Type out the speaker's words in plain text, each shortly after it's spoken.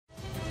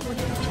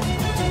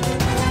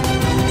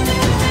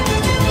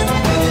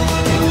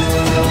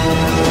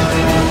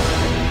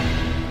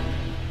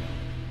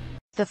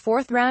The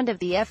fourth round of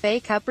the FA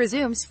Cup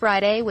resumes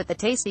Friday with the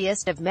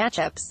tastiest of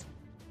matchups.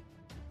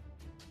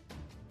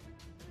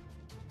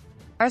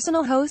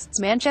 Arsenal hosts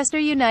Manchester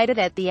United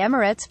at the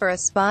Emirates for a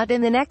spot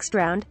in the next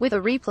round, with a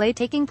replay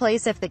taking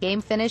place if the game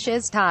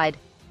finishes tied.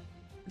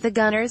 The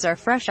Gunners are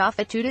fresh off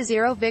a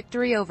 2-0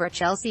 victory over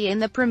Chelsea in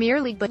the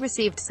Premier League but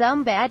received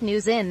some bad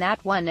news in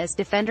that one as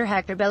defender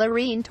Hector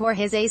Bellerin tore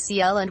his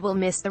ACL and will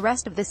miss the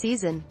rest of the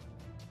season.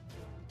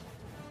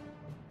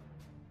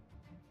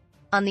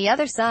 On the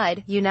other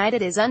side,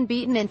 United is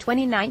unbeaten in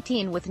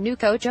 2019 with new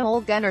coach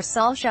Ole Gunnar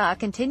Solskjaer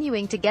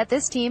continuing to get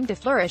this team to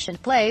flourish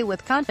and play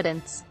with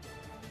confidence.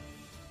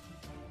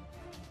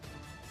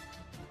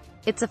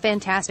 It's a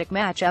fantastic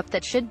matchup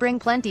that should bring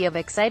plenty of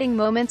exciting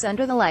moments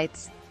under the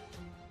lights.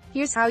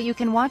 Here's how you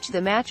can watch the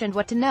match and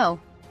what to know.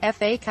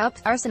 FA Cup,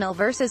 Arsenal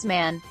vs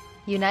Man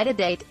United.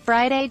 Date,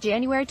 Friday,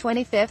 January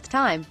 25th.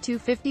 Time,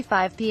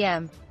 2:55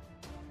 p.m.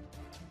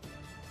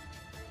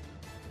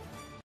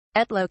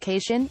 At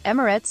location,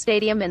 Emirates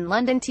Stadium in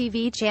London.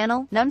 TV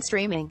channel, none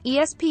streaming.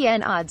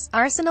 ESPN odds,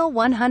 Arsenal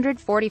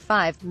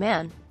 145,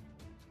 Man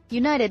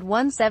United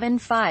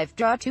 175,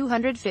 draw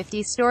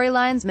 250.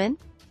 Storylines. Man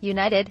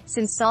United,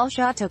 since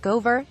Solskjaer took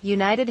over,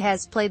 United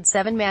has played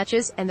 7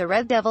 matches, and the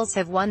Red Devils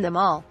have won them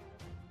all.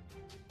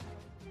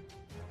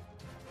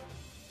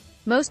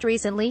 Most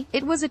recently,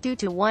 it was a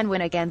 2-1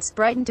 win against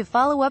Brighton to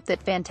follow up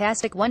that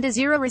fantastic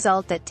 1-0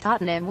 result at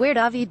Tottenham where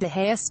David De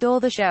Gea stole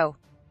the show.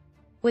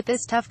 With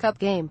this tough cup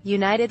game,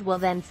 United will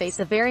then face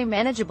a very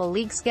manageable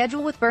league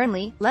schedule with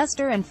Burnley,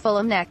 Leicester and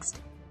Fulham next.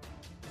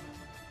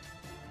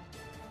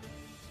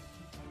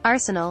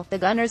 Arsenal, the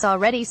Gunners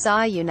already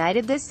saw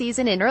United this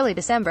season in early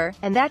December,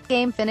 and that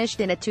game finished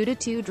in a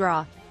 2-2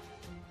 draw.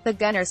 The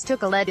Gunners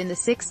took a lead in the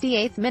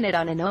 68th minute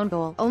on an own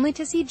goal, only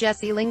to see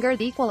Jesse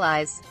Lingard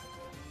equalize.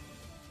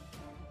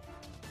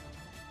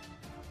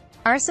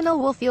 Arsenal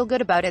will feel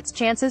good about its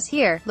chances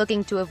here,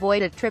 looking to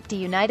avoid a trip to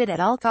United at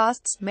all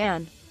costs.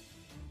 Man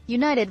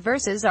United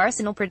vs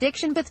Arsenal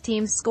prediction: both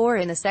teams score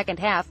in the second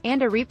half,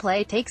 and a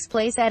replay takes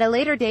place at a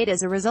later date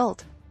as a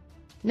result.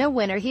 No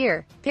winner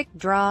here. Pick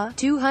draw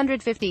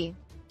 250.